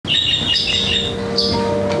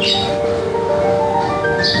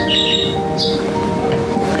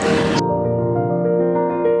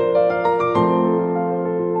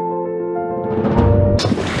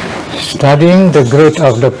Studying the growth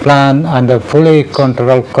of the plant under fully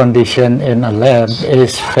controlled condition in a lab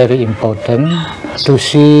is very important to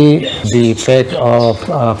see the effect of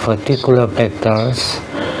particular factors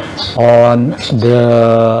on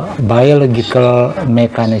the biological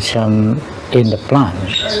mechanism in the plant.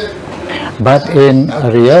 But in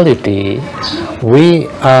reality, we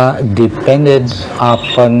are dependent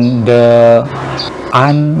upon the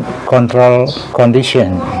uncontrolled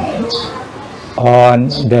condition on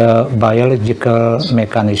the biological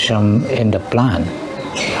mechanism in the plant.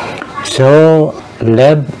 So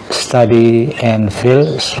lab study and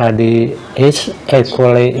field study is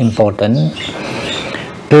equally important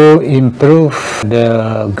to improve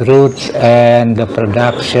the growth and the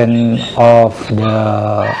production of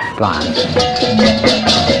the plant.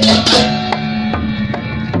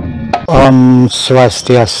 Om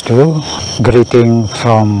Swastiastu, greeting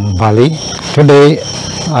from Bali. Today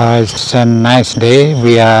it's a nice day.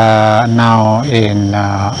 We are now in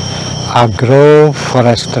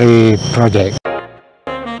agroforestry project.